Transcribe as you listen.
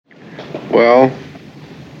Well,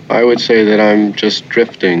 I would say that I'm just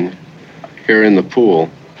drifting here in the pool.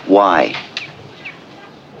 Why?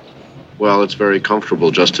 Well, it's very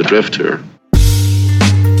comfortable just to drift here.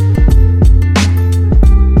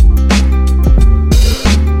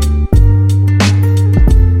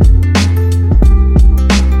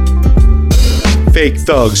 Fake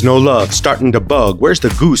thugs, no love, starting to bug. Where's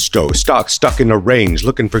the gusto? Stock stuck in a range,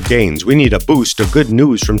 looking for gains. We need a boost of good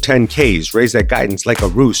news from 10Ks. Raise that guidance like a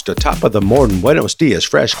rooster. Top of the morning, buenos dias,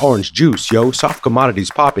 fresh orange juice, yo. Soft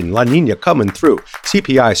commodities popping, La Nina coming through.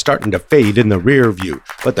 CPI starting to fade in the rear view.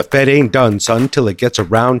 But the Fed ain't done, son, till it gets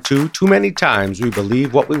around to. Too many times we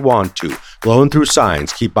believe what we want to. Blowing through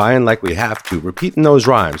signs, keep buying like we have to. Repeating those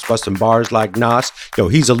rhymes, busting bars like Nas. Yo,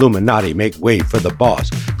 he's Illuminati, make way for the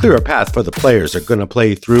boss. Clear a path for the players that gonna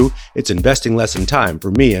play through. It's investing lesson time for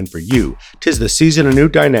me and for you. 'Tis the season of new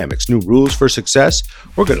dynamics, new rules for success.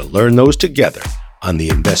 We're gonna learn those together on the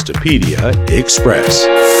Investopedia Express.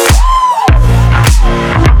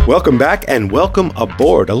 Welcome back and welcome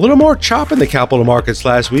aboard. A little more chop in the capital markets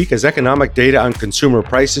last week as economic data on consumer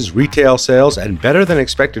prices, retail sales, and better than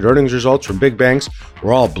expected earnings results from big banks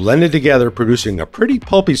were all blended together, producing a pretty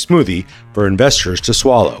pulpy smoothie for investors to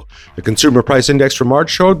swallow. The consumer price index for March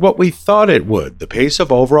showed what we thought it would. The pace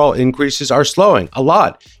of overall increases are slowing a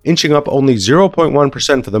lot, inching up only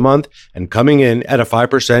 0.1% for the month and coming in at a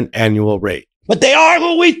 5% annual rate. But they are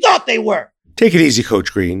who we thought they were. Take it easy,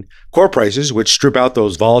 Coach Green. Core prices, which strip out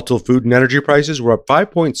those volatile food and energy prices, were up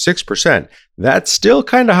 5.6%. That's still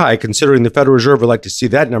kind of high considering the Federal Reserve would like to see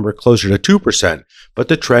that number closer to 2%. But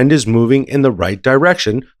the trend is moving in the right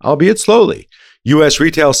direction, albeit slowly. U.S.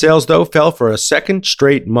 retail sales, though, fell for a second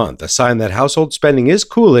straight month, a sign that household spending is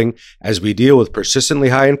cooling as we deal with persistently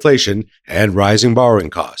high inflation and rising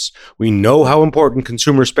borrowing costs. We know how important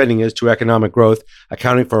consumer spending is to economic growth,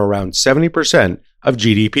 accounting for around 70% of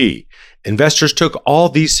GDP. Investors took all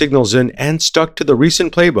these signals in and stuck to the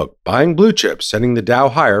recent playbook, buying blue chips, sending the Dow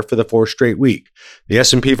higher for the fourth straight week. The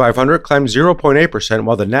S&P 500 climbed 0.8%,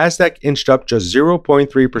 while the Nasdaq inched up just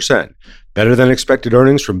 0.3%. Better than expected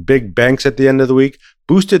earnings from big banks at the end of the week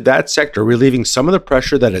boosted that sector, relieving some of the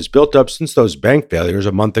pressure that has built up since those bank failures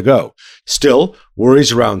a month ago. Still,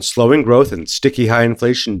 worries around slowing growth and sticky high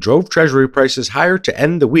inflation drove Treasury prices higher to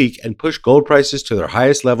end the week and pushed gold prices to their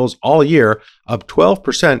highest levels all year, up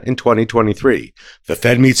 12% in 2023. The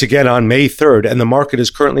Fed meets again on May 3rd, and the market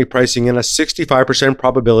is currently pricing in a 65%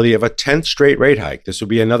 probability of a 10th straight rate hike. This would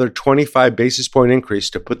be another 25 basis point increase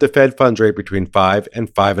to put the Fed funds rate between 5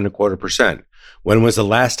 and 5.25%. When was the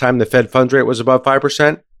last time the Fed funds rate was above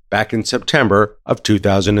 5%? Back in September of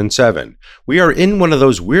 2007. We are in one of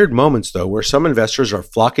those weird moments, though, where some investors are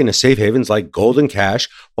flocking to safe havens like gold and cash,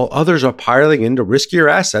 while others are piling into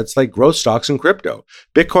riskier assets like growth stocks and crypto.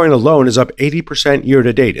 Bitcoin alone is up 80% year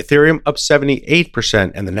to date, Ethereum up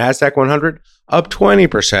 78%, and the Nasdaq 100 up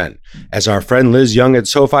 20%. As our friend Liz Young at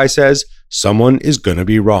SoFi says, someone is going to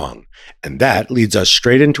be wrong. And that leads us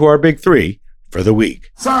straight into our big three for the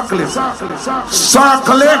week. Circle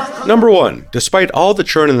it. Number one, despite all the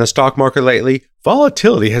churn in the stock market lately,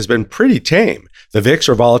 volatility has been pretty tame. The VIX,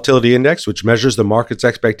 or Volatility Index, which measures the market's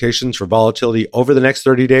expectations for volatility over the next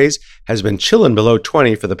 30 days, has been chilling below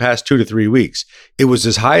 20 for the past 2 to 3 weeks. It was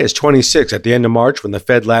as high as 26 at the end of March when the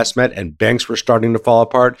Fed last met and banks were starting to fall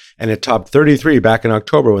apart, and it topped 33 back in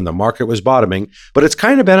October when the market was bottoming, but it's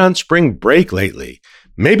kind of been on spring break lately.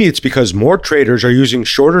 Maybe it's because more traders are using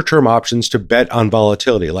shorter-term options to bet on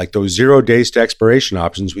volatility, like those 0 days to expiration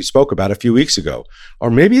options we spoke about a few weeks ago.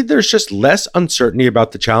 Or maybe there's just less uncertainty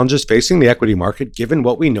about the challenges facing the equity market given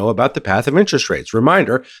what we know about the path of interest rates.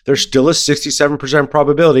 Reminder, there's still a 67%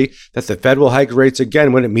 probability that the Fed will hike rates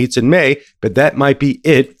again when it meets in May, but that might be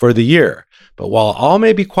it for the year. But while all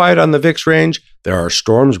may be quiet on the VIX range, there are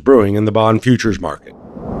storms brewing in the bond futures market.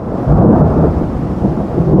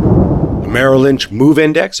 Merrill Lynch Move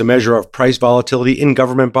Index, a measure of price volatility in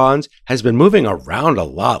government bonds, has been moving around a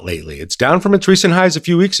lot lately. It's down from its recent highs a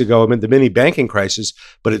few weeks ago amid the mini banking crisis,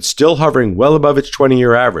 but it's still hovering well above its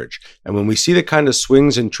 20-year average. And when we see the kind of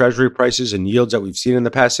swings in Treasury prices and yields that we've seen in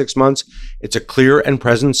the past 6 months, it's a clear and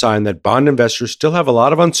present sign that bond investors still have a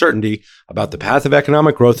lot of uncertainty about the path of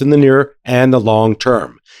economic growth in the near and the long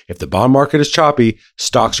term. If the bond market is choppy,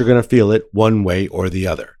 stocks are going to feel it one way or the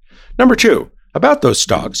other. Number two, about those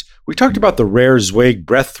stocks, we talked about the rare Zweig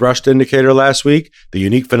breadth thrust indicator last week, the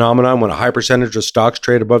unique phenomenon when a high percentage of stocks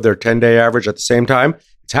trade above their 10-day average at the same time.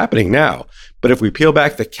 It's happening now. But if we peel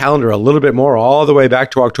back the calendar a little bit more, all the way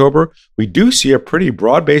back to October, we do see a pretty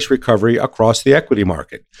broad-based recovery across the equity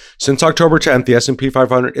market. Since October 10th, the S&P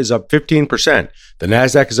 500 is up 15%, the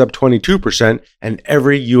NASDAQ is up 22%, and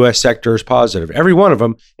every U.S. sector is positive, every one of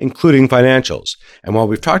them, including financials. And while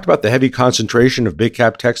we've talked about the heavy concentration of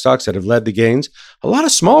big-cap tech stocks that have led the gains, a lot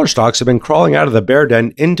of smaller stocks have been crawling out of the bear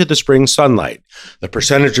den into the spring sunlight. The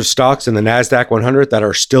percentage of stocks in the NASDAQ 100 that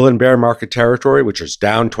are still in bear market territory, which is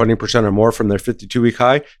down 20% or more from their 52-week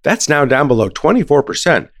high, that's now down below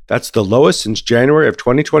 24%. That's the lowest since January of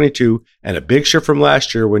 2022, and a big shift from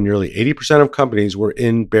last year when nearly 80% of companies were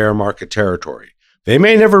in bear market territory. They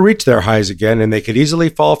may never reach their highs again, and they could easily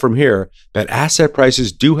fall from here, but asset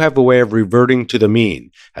prices do have a way of reverting to the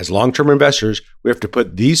mean. As long-term investors, we have to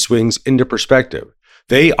put these swings into perspective.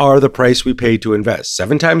 They are the price we pay to invest.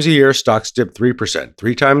 7 times a year, stocks dip 3%.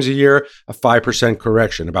 3 times a year, a 5%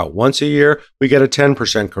 correction. About once a year, we get a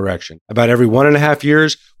 10% correction. About every 1.5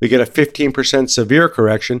 years, we get a 15% severe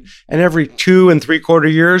correction. And every 2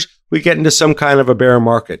 3/4 years, we get into some kind of a bear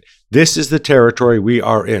market. This is the territory we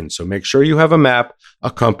are in. So make sure you have a map, a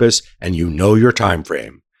compass, and you know your time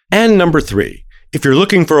frame. And number 3. If you're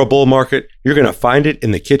looking for a bull market, you're going to find it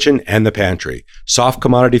in the kitchen and the pantry. Soft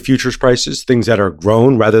commodity futures prices, things that are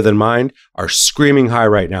grown rather than mined, are screaming high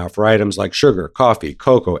right now for items like sugar, coffee,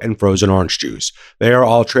 cocoa, and frozen orange juice. They are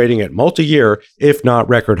all trading at multi-year, if not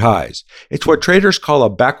record highs. It's what traders call a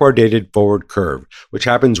backward-dated forward curve, which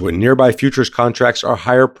happens when nearby futures contracts are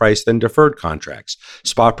higher priced than deferred contracts.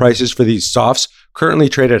 Spot prices for these softs currently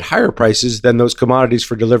trade at higher prices than those commodities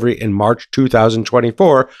for delivery in March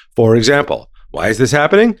 2024, for example. Why is this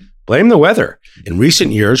happening? Blame the weather. In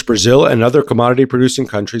recent years, Brazil and other commodity-producing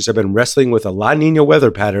countries have been wrestling with a La Niña weather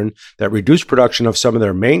pattern that reduced production of some of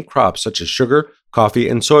their main crops, such as sugar, coffee,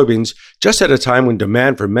 and soybeans, just at a time when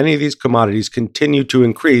demand for many of these commodities continued to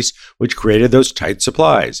increase, which created those tight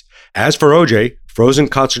supplies. As for OJ, frozen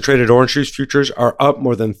concentrated orange juice futures are up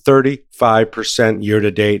more than 35% year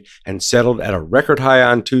to date and settled at a record high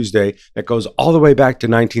on Tuesday that goes all the way back to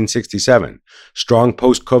 1967. Strong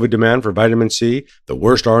post-COVID demand for vitamin C, the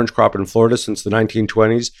worst orange crop in Florida since the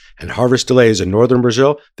 1920s, and harvest delays in northern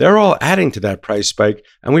Brazil, they're all adding to that price spike,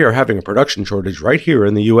 and we are having a production shortage right here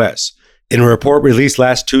in the U.S. In a report released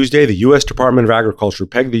last Tuesday, the U.S. Department of Agriculture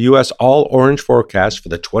pegged the U.S. all-orange forecast for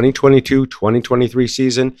the 2022-2023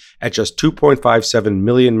 season at just 2.57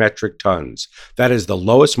 million metric tons. That is the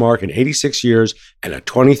lowest mark in 86 years and a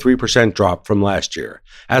 23% drop from last year.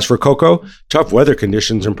 As for cocoa, tough weather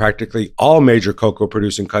conditions in practically all major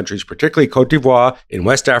cocoa-producing countries, particularly Cote d'Ivoire in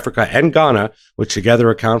West Africa and Ghana, which together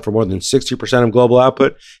account for more than 60% of global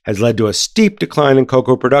output, has led to a steep decline in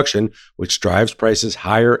cocoa production, which drives prices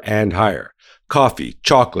higher and higher. Coffee,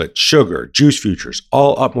 chocolate, sugar, juice futures,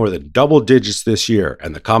 all up more than double digits this year.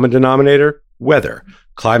 And the common denominator? Weather.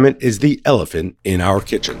 Climate is the elephant in our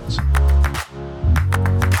kitchens.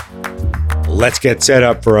 Let's get set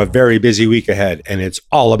up for a very busy week ahead, and it's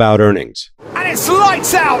all about earnings. And it's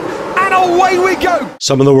lights out, and away we go.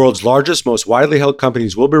 Some of the world's largest, most widely held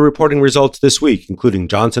companies will be reporting results this week, including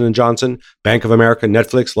Johnson & Johnson, Bank of America,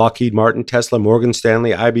 Netflix, Lockheed Martin, Tesla, Morgan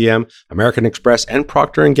Stanley, IBM, American Express, and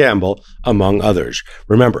Procter & Gamble, among others.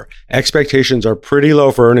 Remember, expectations are pretty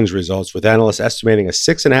low for earnings results, with analysts estimating a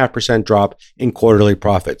 6.5% drop in quarterly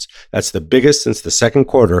profits. That's the biggest since the second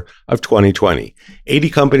quarter of 2020. 80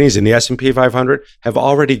 companies in the S&P 500 have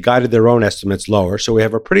already guided their own estimates lower, so we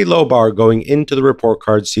have a pretty low bar going into the report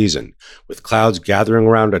card season. With clouds gathering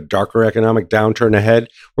around a darker economic downturn ahead,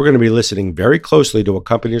 we're going to be listening very closely to what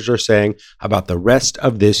companies are saying about the rest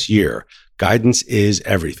of this year. Guidance is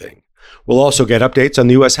everything. We'll also get updates on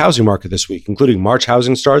the U.S. housing market this week, including March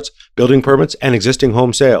housing starts, building permits, and existing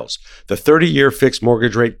home sales. The 30-year fixed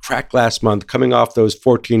mortgage rate cracked last month, coming off those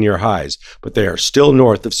 14-year highs, but they are still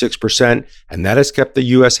north of 6%, and that has kept the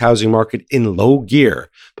U.S. housing market in low gear.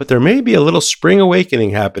 But there may be a little spring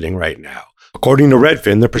awakening happening right now. According to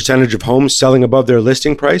Redfin, the percentage of homes selling above their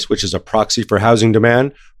listing price, which is a proxy for housing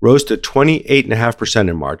demand, rose to 28.5%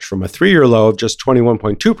 in March from a 3-year low of just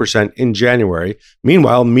 21.2% in January.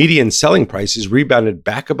 Meanwhile, median selling prices rebounded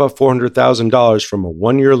back above $400,000 from a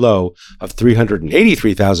 1-year low of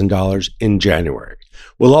 $383,000 in January.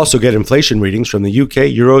 We'll also get inflation readings from the UK,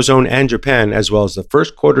 Eurozone, and Japan, as well as the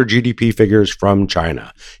first quarter GDP figures from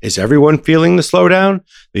China. Is everyone feeling the slowdown?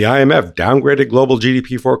 The IMF downgraded global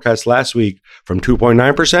GDP forecast last week from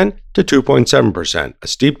 2.9% to 2.7%, a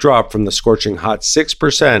steep drop from the scorching hot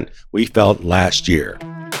 6% we felt last year.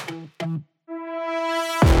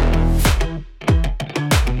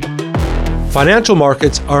 Financial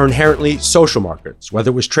markets are inherently social markets,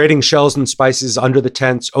 whether it was trading shells and spices under the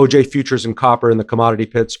tents, OJ futures and copper in the commodity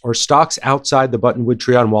pits, or stocks outside the buttonwood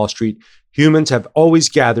tree on Wall Street. Humans have always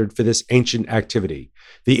gathered for this ancient activity.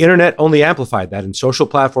 The internet only amplified that, and social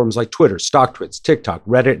platforms like Twitter, StockTwits, TikTok,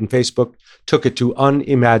 Reddit, and Facebook took it to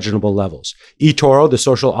unimaginable levels. eToro, the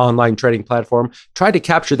social online trading platform, tried to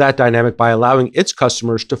capture that dynamic by allowing its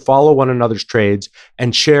customers to follow one another's trades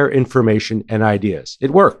and share information and ideas.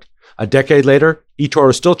 It worked. A decade later, eToro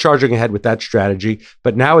is still charging ahead with that strategy,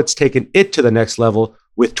 but now it's taken it to the next level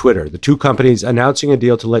with Twitter, the two companies announcing a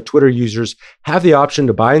deal to let Twitter users have the option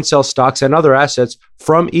to buy and sell stocks and other assets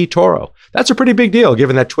from eToro. That's a pretty big deal,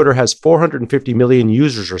 given that Twitter has 450 million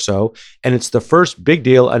users or so, and it's the first big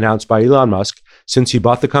deal announced by Elon Musk since he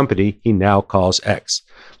bought the company he now calls X.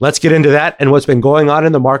 Let's get into that and what's been going on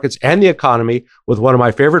in the markets and the economy with one of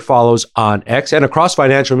my favorite follows on X and across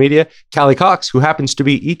financial media, Callie Cox, who happens to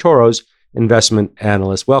be eToro's investment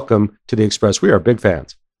analyst. Welcome to The Express. We are big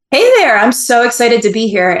fans. Hey there, I'm so excited to be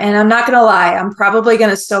here. And I'm not going to lie, I'm probably going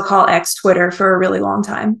to still call X Twitter for a really long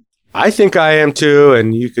time. I think I am too.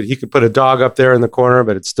 And you could put a dog up there in the corner,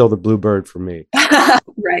 but it's still the blue bird for me.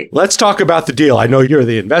 Right. Let's talk about the deal. I know you're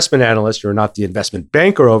the investment analyst. You're not the investment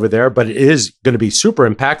banker over there, but it is going to be super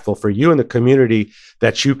impactful for you and the community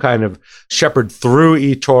that you kind of shepherd through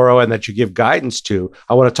eToro and that you give guidance to.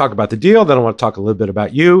 I want to talk about the deal. Then I want to talk a little bit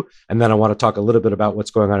about you. And then I want to talk a little bit about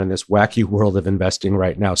what's going on in this wacky world of investing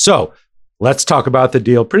right now. So let's talk about the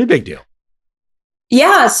deal. Pretty big deal.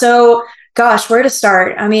 Yeah. So gosh, where to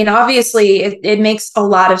start? I mean, obviously, it makes a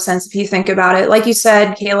lot of sense if you think about it. Like you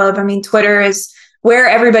said, Caleb, I mean, Twitter is where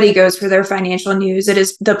everybody goes for their financial news. It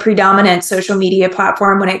is the predominant social media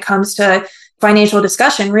platform when it comes to financial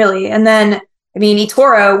discussion, really. And then, I mean,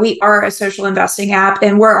 eToro, we are a social investing app,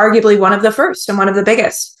 and we're arguably one of the first and one of the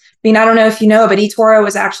biggest. I mean, I don't know if you know, but eToro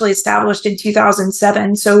was actually established in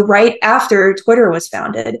 2007. So right after Twitter was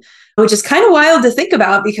founded, which is kind of wild to think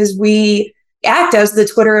about because we act as the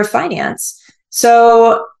Twitter of finance.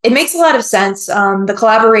 So it makes a lot of sense. The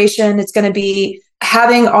collaboration, it's going to be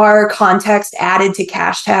having our context added to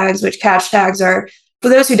cash tags, which cash tags are, for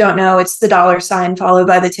those who don't know, it's the $ followed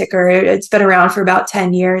by the ticker. It's been around for about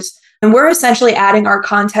 10 years. And we're essentially adding our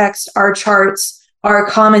context, our charts, our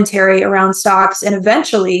commentary around stocks, and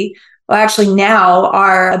eventually, well, actually now,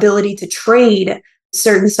 our ability to trade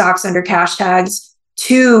certain stocks under cash tags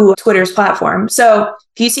to Twitter's platform. So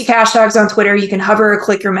if you see cash tags on Twitter, you can hover or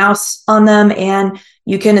click your mouse on them, and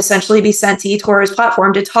you can essentially be sent to eToro's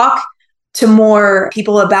platform to talk to more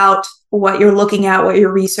people about what you're looking at, what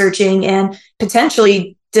you're researching, and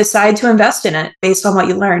potentially decide to invest in it based on what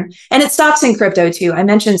you learn. And it's stocks and crypto too. I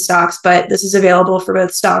mentioned stocks, but this is available for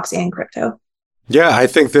both stocks and crypto. Yeah, I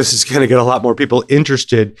think this is going to get a lot more people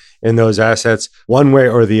interested in those assets one way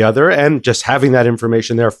or the other, and just having that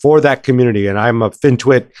information there for that community. And I'm a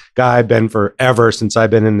FinTwit guy. I've been forever since I've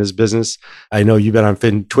been in this business. I know you've been on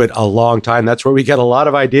FinTwit a long time. That's where we get a lot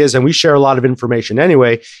of ideas and we share a lot of information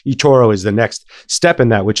anyway. eToro is the next step in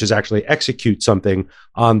that, which is actually execute something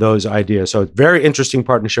on those ideas. So it's a very interesting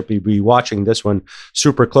partnership. We'll be watching this one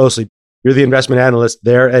super closely. You're the investment analyst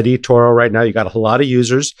there at eToro right now. You got a lot of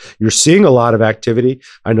users. You're seeing a lot of activity.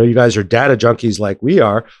 I know you guys are data junkies like we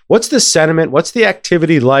are. What's the sentiment? What's the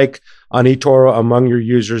activity like on eToro among your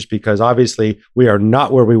users? Because obviously we are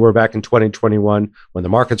not where we were back in 2021 when the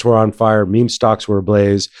markets were on fire, meme stocks were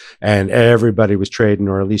ablaze, and everybody was trading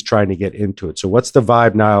or at least trying to get into it. So what's the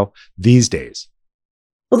vibe now these days?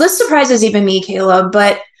 Well, this surprises even me, Caleb,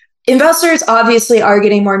 but investors obviously are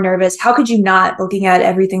getting more nervous. How could you not, looking at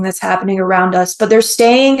everything that's happening around us? But they're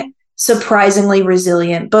staying surprisingly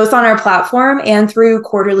resilient, both on our platform and through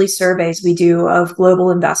quarterly surveys we do of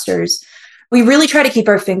global investors. We really try to keep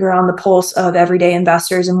our finger on the pulse of everyday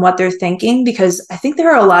investors and what they're thinking, because I think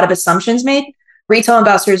there are a lot of assumptions made. Retail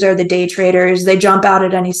investors are the day traders. They jump out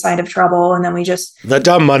at any sign of trouble, and then we just... The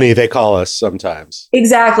dumb money, they call us sometimes.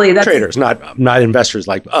 Exactly. That's traders, not investors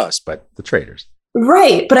like us, but the traders.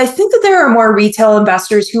 Right. But I think that there are more retail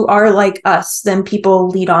investors who are like us than people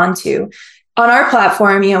lead on to. On our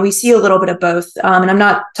platform, we see a little bit of both. And I'm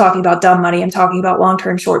not talking about dumb money. I'm talking about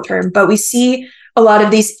long-term, short-term. But we see a lot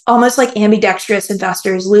of these almost like ambidextrous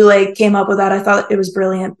investors. Lule came up with that. I thought it was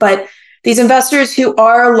brilliant. But these investors who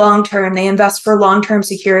are long-term, they invest for long-term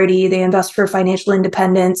security. They invest for financial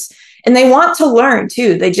independence. And they want to learn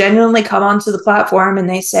too. They genuinely come onto the platform and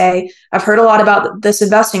they say, I've heard a lot about this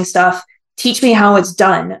investing stuff. Teach me how it's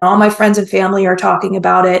done. All my friends and family are talking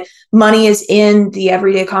about it. Money is in the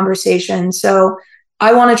everyday conversation. So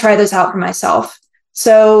I want to try this out for myself.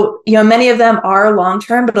 So, many of them are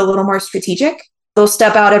long-term, but a little more strategic. They'll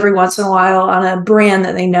step out every once in a while on a brand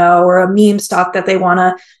that they know or a meme stock that they want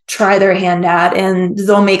to try their hand at, and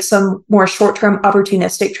they'll make some more short-term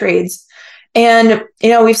opportunistic trades. And,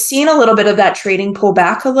 we've seen a little bit of that trading pull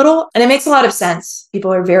back a little, and it makes a lot of sense.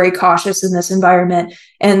 People are very cautious in this environment,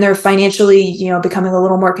 and they're financially, becoming a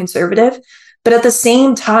little more conservative. But at the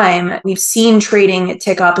same time, we've seen trading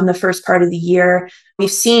tick up in the first part of the year.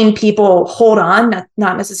 We've seen people hold on,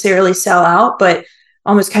 not necessarily sell out, but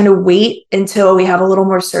almost kind of wait until we have a little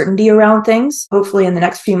more certainty around things, hopefully in the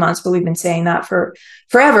next few months, but we've been saying that for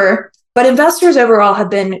forever. But investors overall have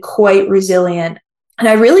been quite resilient. And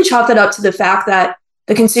I really chalk that up to the fact that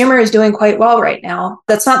the consumer is doing quite well right now.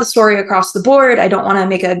 That's not the story across the board. I don't want to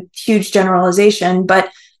make a huge generalization,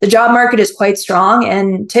 but the job market is quite strong.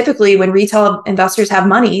 And typically when retail investors have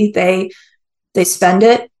money, they spend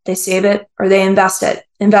it, they save it, or they invest it.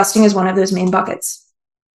 Investing is one of those main buckets.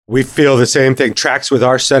 We feel the same thing. Tracks with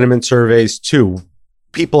our sentiment surveys too.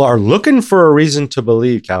 People are looking for a reason to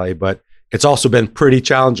believe, Callie, but it's also been pretty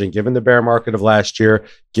challenging given the bear market of last year,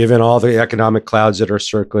 given all the economic clouds that are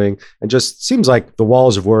circling, and just seems like the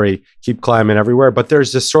walls of worry keep climbing everywhere. But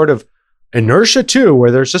there's this sort of inertia too,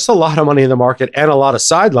 where there's just a lot of money in the market and a lot of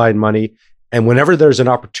sideline money. And whenever there's an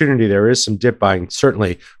opportunity, there is some dip buying.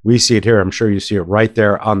 Certainly, we see it here. I'm sure you see it right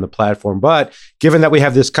there on the platform. But given that we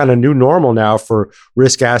have this kind of new normal now for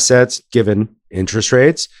risk assets, given interest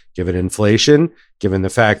rates, given inflation, given the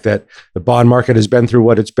fact that the bond market has been through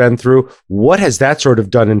what it's been through, what has that sort of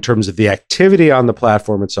done in terms of the activity on the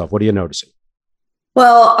platform itself? What are you noticing?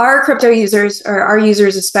 Well, our crypto users, or our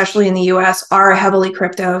users, especially in the US, are heavily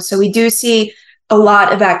crypto. So we do see a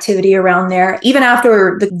lot of activity around there, even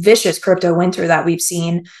after the vicious crypto winter that we've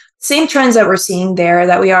seen. Same trends that we're seeing there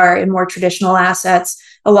that we are in more traditional assets.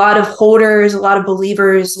 A lot of holders, a lot of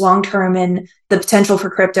believers long-term in the potential for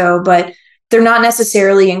crypto, but they're not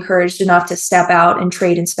necessarily encouraged enough to step out and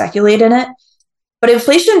trade and speculate in it. But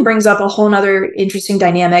inflation brings up a whole nother interesting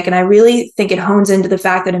dynamic. And I really think it hones into the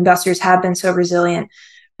fact that investors have been so resilient.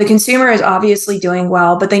 The consumer is obviously doing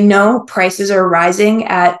well, but they know prices are rising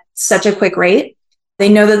at such a quick rate. They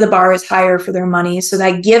know that the bar is higher for their money. So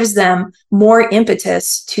that gives them more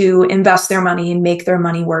impetus to invest their money and make their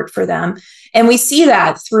money work for them. And we see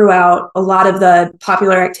that throughout a lot of the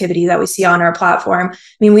popular activity that we see on our platform. I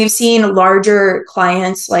mean, we've seen larger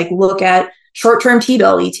clients look at short-term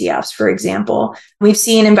T-bill ETFs, for example. We've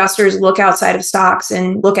seen investors look outside of stocks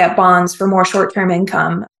and look at bonds for more short-term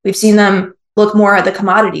income. We've seen them look more at the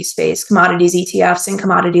commodity space, commodities ETFs and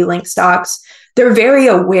commodity-linked stocks. They're very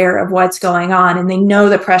aware of what's going on, and they know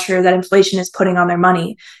the pressure that inflation is putting on their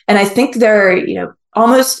money. And I think they're,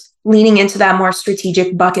 almost leaning into that more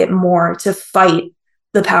strategic bucket more to fight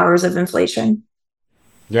the powers of inflation.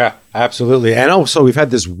 Yeah, absolutely. And also we've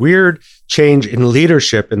had this weird change in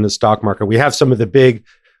leadership in the stock market. We have some of the big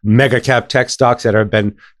mega cap tech stocks that have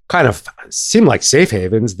been kind of seem like safe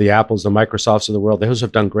havens, the Apples, the Microsofts of the world. Those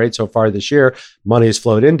have done great so far this year. Money has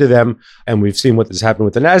flowed into them. And we've seen what has happened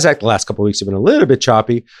with the NASDAQ. The last couple of weeks have been a little bit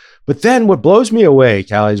choppy. But then what blows me away,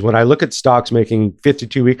 Callie, is when I look at stocks making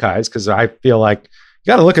 52-week highs, because I feel like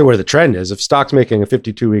you got to look at where the trend is. If stock's making a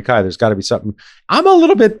 52-week high, there's got to be something. I'm a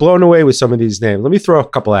little bit blown away with some of these names. Let me throw a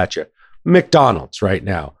couple at you. McDonald's right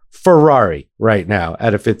now. Ferrari right now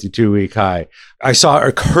at a 52-week high. I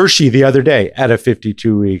saw Hershey the other day at a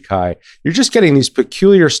 52-week high. You're just getting these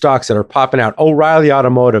peculiar stocks that are popping out. O'Reilly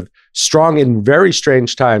Automotive, strong in very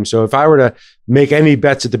strange times. So if I were to make any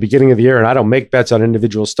bets at the beginning of the year, and I don't make bets on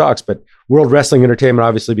individual stocks, but World Wrestling Entertainment,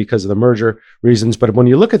 obviously because of the merger reasons. But when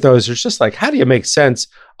you look at those, it's just like, how do you make sense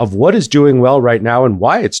of what is doing well right now and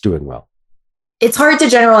why it's doing well? It's hard to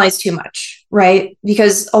generalize too much, right?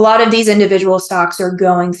 Because a lot of these individual stocks are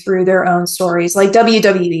going through their own stories, like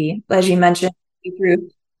WWE, as you mentioned, through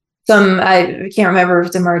some, I can't remember if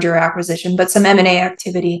it's a merger or acquisition, but some M&A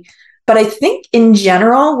activity. But I think in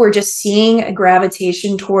general, we're just seeing a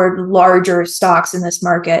gravitation toward larger stocks in this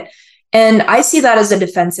market. And I see that as a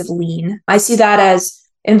defensive lean. I see that as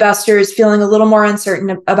investors feeling a little more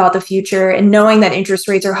uncertain about the future and knowing that interest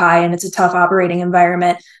rates are high and it's a tough operating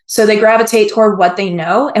environment. So they gravitate toward what they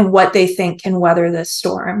know and what they think can weather this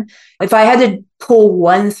storm. If I had to pull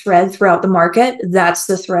one thread throughout the market, that's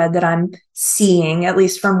the thread that I'm seeing, at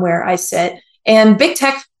least from where I sit. And big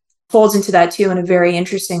tech folds into that too in a very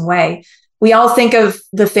interesting way. We all think of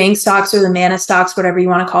the FANG stocks or the MANA stocks, whatever you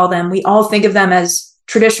want to call them. We all think of them as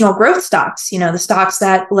traditional growth stocks, the stocks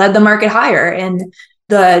that led the market higher in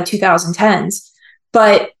the 2010s.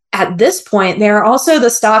 But at this point, they are also the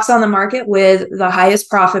stocks on the market with the highest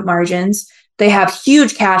profit margins. They have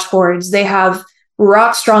huge cash hoards. They have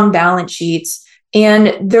rock strong balance sheets.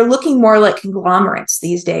 And they're looking more like conglomerates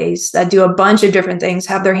these days that do a bunch of different things,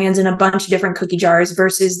 have their hands in a bunch of different cookie jars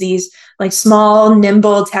versus these like small,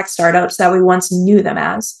 nimble tech startups that we once knew them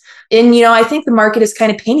as. And, I think the market is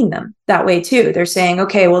kind of painting them that way too. They're saying,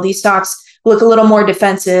 okay, well, these stocks look a little more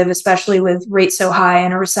defensive, especially with rates so high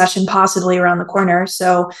and a recession possibly around the corner.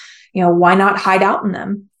 So, why not hide out in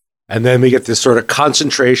them? And then we get this sort of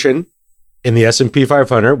concentration in the S&P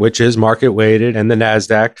 500, which is market weighted, and the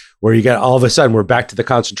NASDAQ, where you get all of a sudden, we're back to the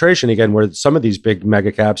concentration again, where some of these big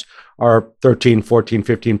mega caps are 13, 14,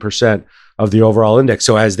 15% of the overall index.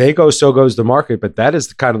 So as they go, so goes the market. But that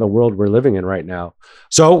is kind of the world we're living in right now.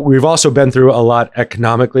 So we've also been through a lot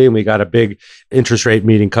economically, and we got a big interest rate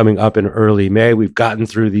meeting coming up in early May. We've gotten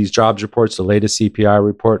through these jobs reports, the latest CPI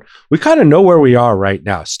report. We kind of know where we are right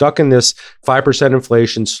now, stuck in this 5%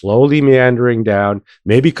 inflation, slowly meandering down,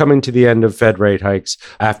 maybe coming to the end of Fed rate hikes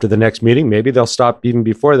after the next meeting. Maybe they'll stop even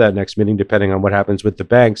before that next meeting, depending on what happens with the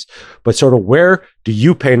banks. But sort of where do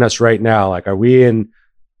you paint us right now? Like, are we in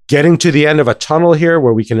getting to the end of a tunnel here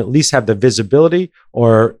where we can at least have the visibility,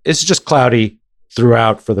 or is it just cloudy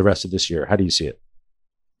throughout for the rest of this year? How do you see it?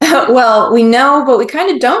 Well, we know, but we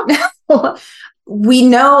kind of don't know. We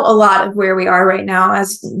know a lot of where we are right now,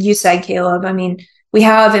 as you said, Caleb. I mean, we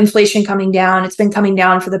have inflation coming down. It's been coming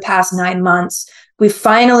down for the past 9 months. We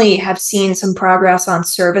finally have seen some progress on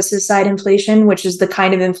services side inflation, which is the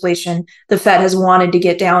kind of inflation the Fed has wanted to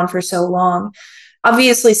get down for so long.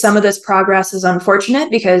 Obviously, some of this progress is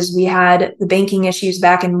unfortunate because we had the banking issues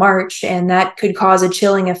back in March, and that could cause a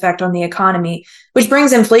chilling effect on the economy, which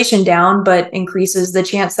brings inflation down, but increases the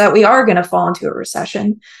chance that we are going to fall into a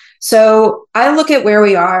recession. So I look at where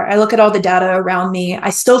we are. I look at all the data around me.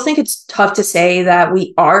 I still think it's tough to say that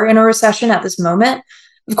we are in a recession at this moment.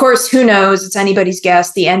 Of course, who knows? It's anybody's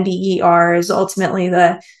guess. The NBER is ultimately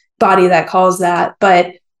the body that calls that.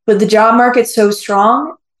 But with the job market so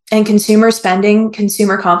strong, and consumer spending,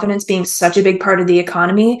 consumer confidence being such a big part of the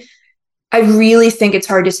economy, I really think it's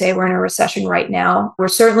hard to say we're in a recession right now. We're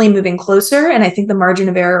certainly moving closer, and I think the margin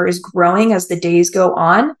of error is growing as the days go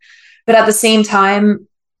on. But at the same time,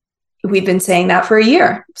 we've been saying that for a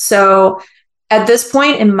year. So at this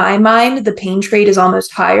point, in my mind, the pain trade is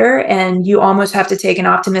almost higher, and you almost have to take an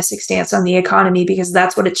optimistic stance on the economy because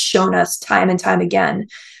that's what it's shown us time and time again.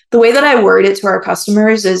 The way that I word it to our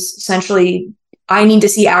customers is essentially, I need to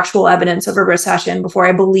see actual evidence of a recession before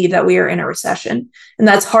I believe that we are in a recession. And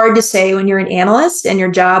that's hard to say when you're an analyst and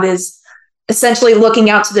your job is essentially looking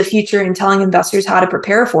out to the future and telling investors how to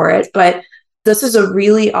prepare for it. But this is a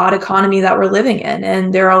really odd economy that we're living in,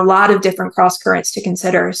 and there are a lot of different cross currents to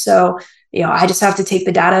consider. So, I just have to take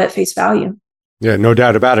the data at face value. Yeah, no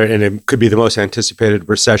doubt about it. And it could be the most anticipated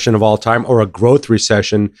recession of all time, or a growth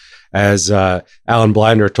recession, as Alan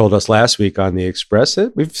Blinder told us last week on The Express.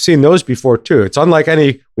 We've seen those before too. It's unlike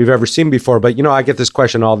any we've ever seen before. But, I get this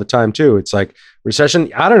question all the time too. It's like,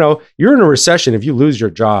 recession, I don't know. You're in a recession if you lose your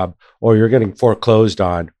job, or you're getting foreclosed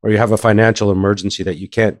on, or you have a financial emergency that you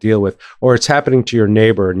can't deal with, or it's happening to your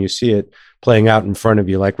neighbor and you see it playing out in front of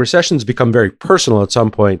you. Like, recessions become very personal at some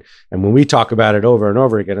point. And when we talk about it over and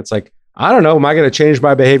over again, it's like, I don't know, am I going to change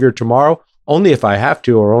my behavior tomorrow? Only if I have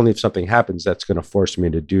to, or only if something happens that's going to force me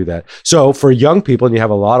to do that. So for young people, and you have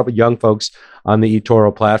a lot of young folks on the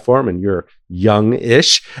eToro platform, and you're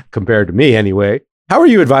young-ish compared to me anyway, how are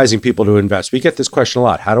you advising people to invest? We get this question a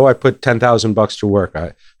lot. How do I put $10,000 to work?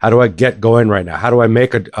 How do I get going right now? How do I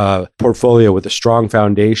make a portfolio with a strong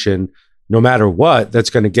foundation, no matter what, that's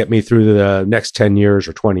going to get me through the next 10 years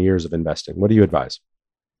or 20 years of investing? What do you advise?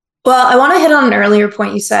 Well, I want to hit on an earlier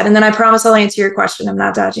point you said, and then I promise I'll answer your question. I'm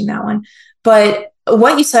not dodging that one. But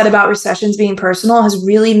what you said about recessions being personal has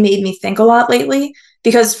really made me think a lot lately,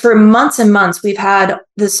 because for months and months, we've had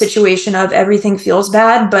the situation of everything feels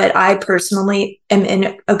bad, but I personally am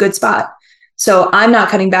in a good spot. So I'm not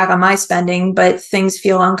cutting back on my spending, but things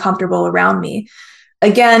feel uncomfortable around me.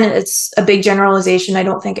 Again, it's a big generalization. I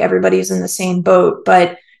don't think everybody's in the same boat,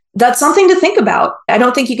 but that's something to think about. I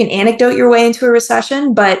don't think you can anecdote your way into a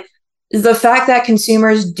recession, but the fact that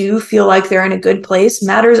consumers do feel like they're in a good place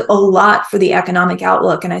matters a lot for the economic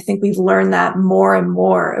outlook. And I think we've learned that more and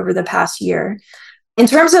more over the past year. In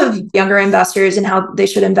terms of younger investors and how they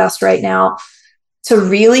should invest right now, it's a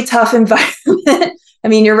really tough environment. I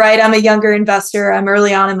mean, you're right. I'm a younger investor. I'm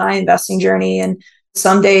early on in my investing journey. And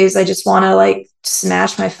some days I just want to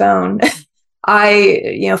smash my phone.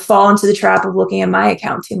 I, fall into the trap of looking at my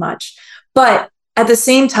account too much. But at the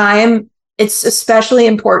same time, it's especially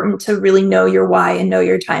important to really know your why and know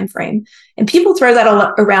your time frame. And people throw that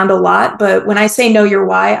around a lot, but when I say know your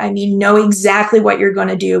why, I mean know exactly what you're going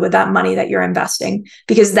to do with that money that you're investing,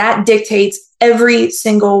 because that dictates every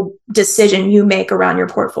single decision you make around your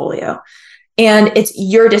portfolio. And it's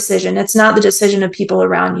your decision. It's not the decision of people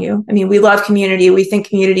around you. I mean, we love community. We think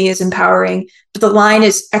community is empowering, but the line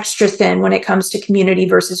is extra thin when it comes to community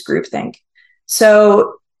versus groupthink.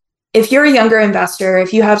 So if you're a younger investor,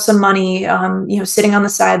 if you have some money, sitting on the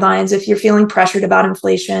sidelines, if you're feeling pressured about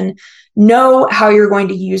inflation, know how you're going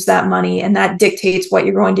to use that money, and that dictates what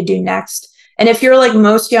you're going to do next. And if you're like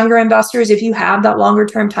most younger investors, if you have that longer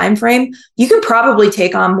term time frame, you can probably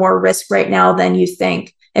take on more risk right now than you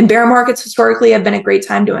think. And bear markets historically have been a great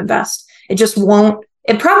time to invest.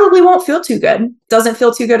 It probably won't feel too good. Doesn't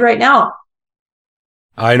feel too good right now.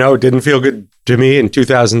 I know it didn't feel good to me in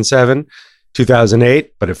 2007.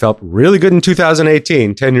 2008, but it felt really good in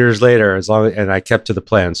 2018, 10 years later, and I kept to the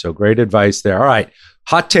plan. So great advice there. All right.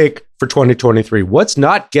 Hot take for 2023. What's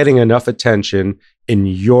not getting enough attention in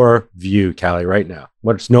your view, Callie, right now?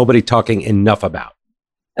 What's nobody talking enough about?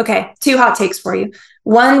 Okay. 2 hot takes for you.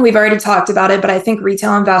 One, we've already talked about it, but I think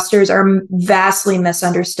retail investors are vastly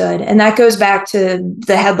misunderstood. And that goes back to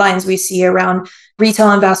the headlines we see around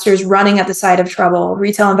retail investors running at the side of trouble,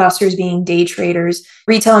 retail investors being day traders,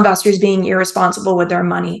 retail investors being irresponsible with their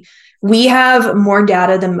money. We have more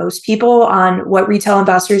data than most people on what retail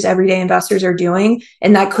investors, everyday investors are doing,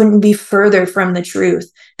 and that couldn't be further from the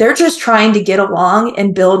truth. They're just trying to get along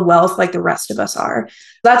and build wealth like the rest of us are.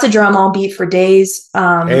 That's a drum I'll beat for days.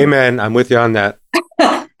 Amen. I'm with you on that.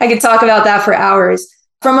 I could talk about that for hours.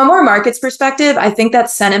 From a more markets perspective, I think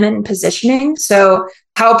that's sentiment and positioning. So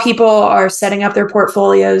how people are setting up their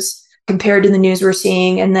portfolios compared to the news we're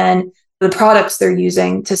seeing, and then the products they're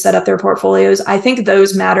using to set up their portfolios. I think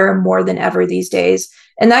those matter more than ever these days.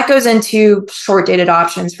 And that goes into short dated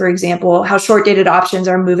options, for example, how short dated options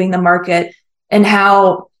are moving the market, and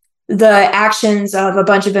how the actions of a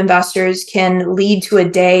bunch of investors can lead to a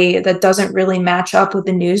day that doesn't really match up with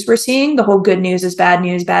the news we're seeing. The whole good news is bad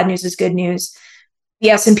news is good news.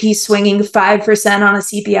 The S&P swinging 5% on a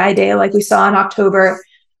CPI day like we saw in October.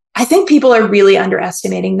 I think people are really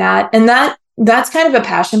underestimating that. And that's kind of a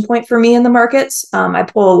passion point for me in the markets. I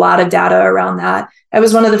pull a lot of data around that. I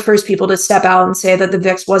was one of the first people to step out and say that the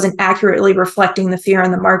VIX wasn't accurately reflecting the fear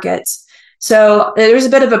in the markets. So there's a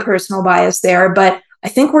bit of a personal bias there, but I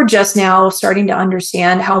think we're just now starting to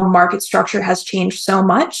understand how market structure has changed so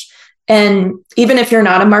much. And even if you're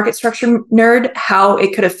not a market structure nerd, how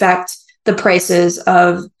it could affect the prices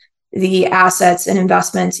of the assets and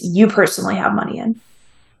investments you personally have money in.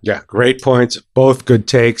 Yeah, great points. Both good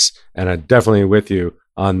takes. And I'm definitely with you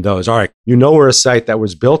on those. All right. We're a site that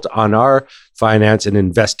was built on our finance and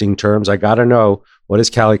investing terms. I got to know, what is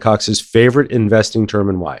Callie Cox's favorite investing term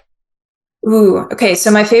and why? Ooh, okay. So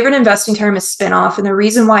my favorite investing term is spin-off. And the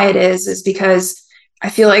reason why it is because I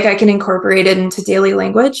feel like I can incorporate it into daily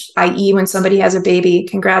language, i.e. when somebody has a baby,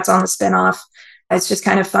 congrats on the spin-off. It's just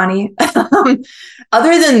kind of funny.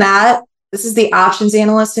 Other than that, this is the options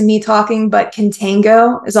analyst in me talking, but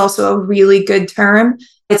contango is also a really good term.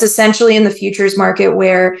 It's essentially in the futures market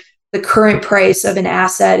where the current price of an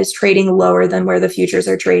asset is trading lower than where the futures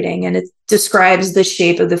are trading. And it describes the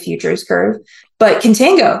shape of the futures curve. But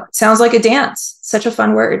contango sounds like a dance. Such a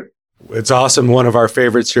fun word. It's awesome. One of our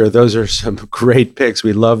favorites here. Those are some great picks.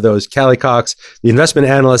 We love those. Callie Cox, the investment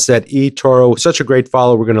analyst at eToro. Such a great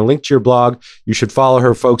follow. We're going to link to your blog. You should follow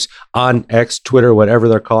her, folks, on X, Twitter, whatever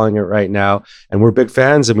they're calling it right now. And we're big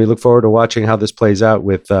fans, and we look forward to watching how this plays out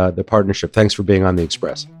with the partnership. Thanks for being on The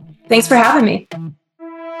Express. Thanks for having me.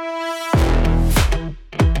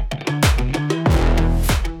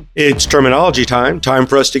 It's terminology time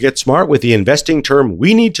for us to get smart with the investing term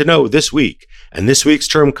we need to know this week. And this week's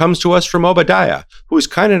term comes to us from Obadiah, who is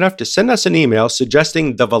kind enough to send us an email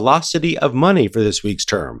suggesting the velocity of money for this week's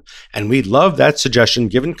term. And we love that suggestion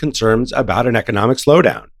given concerns about an economic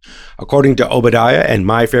slowdown. According to Obadiah and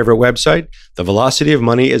my favorite website, the velocity of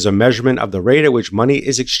money is a measurement of the rate at which money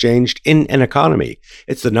is exchanged in an economy.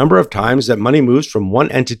 It's the number of times that money moves from one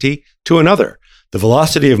entity to another. The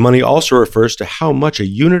velocity of money also refers to how much a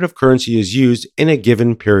unit of currency is used in a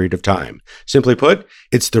given period of time. Simply put,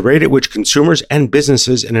 it's the rate at which consumers and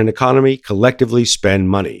businesses in an economy collectively spend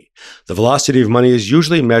money. The velocity of money is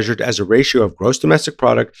usually measured as a ratio of gross domestic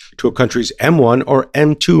product to a country's M1 or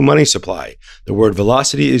M2 money supply. The word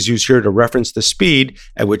velocity is used here to reference the speed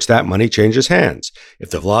at which that money changes hands.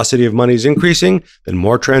 If the velocity of money is increasing, then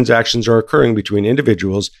more transactions are occurring between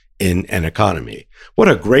individuals in an economy. What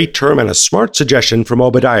a great term and a smart suggestion from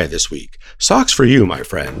Obadiah this week. Socks for you, my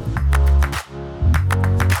friend.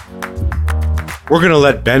 We're going to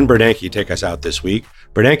let Ben Bernanke take us out this week.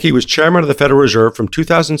 Bernanke was chairman of the Federal Reserve from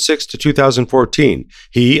 2006 to 2014.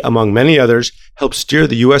 He, among many others, helped steer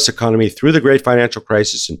the U.S. economy through the great financial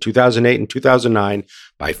crisis in 2008 and 2009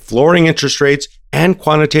 by flooring interest rates and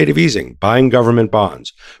quantitative easing, buying government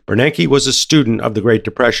bonds. Bernanke was a student of the Great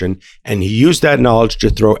Depression, and he used that knowledge to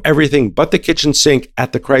throw everything but the kitchen sink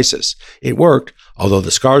at the crisis. It worked, although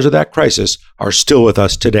the scars of that crisis are still with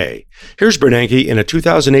us today. Here's Bernanke in a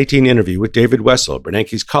 2018 interview with David Wessel,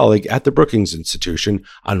 Bernanke's colleague at the Brookings Institution,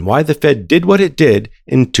 on why the Fed did what it did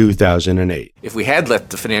in 2008. If we had let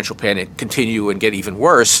the financial panic continue and get even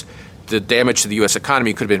worse, the damage to the U.S.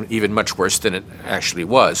 economy could have been even much worse than it actually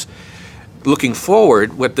was. Looking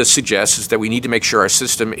forward, what this suggests is that we need to make sure our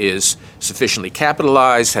system is sufficiently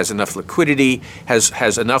capitalized, has enough liquidity,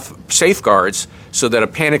 has enough safeguards so that a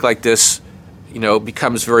panic like this,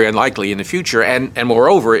 becomes very unlikely in the future. And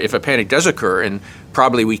moreover, if a panic does occur, and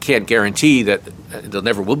probably we can't guarantee that there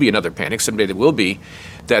never will be another panic, someday there will be,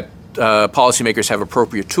 that policymakers have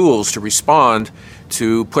appropriate tools to respond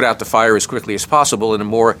to put out the fire as quickly as possible in a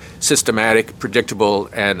more systematic, predictable,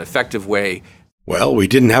 and effective way. Well, we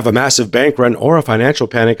didn't have a massive bank run or a financial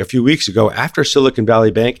panic a few weeks ago after Silicon Valley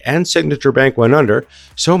Bank and Signature Bank went under,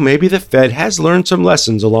 so maybe the Fed has learned some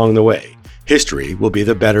lessons along the way. History will be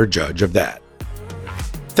the better judge of that.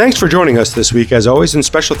 Thanks for joining us this week, as always, and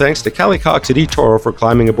special thanks to Callie Cox at eToro for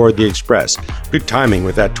climbing aboard the Express. Good timing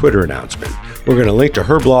with that Twitter announcement. We're going to link to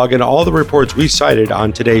her blog and all the reports we cited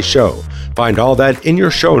on today's show. Find all that in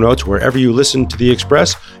your show notes wherever you listen to The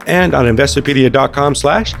Express and on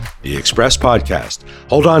Investopedia.com/The Express Podcast.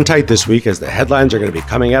 Hold on tight this week, as the headlines are going to be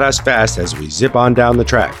coming at us fast as we zip on down the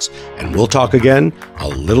tracks. And we'll talk again a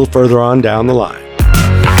little further on down the line.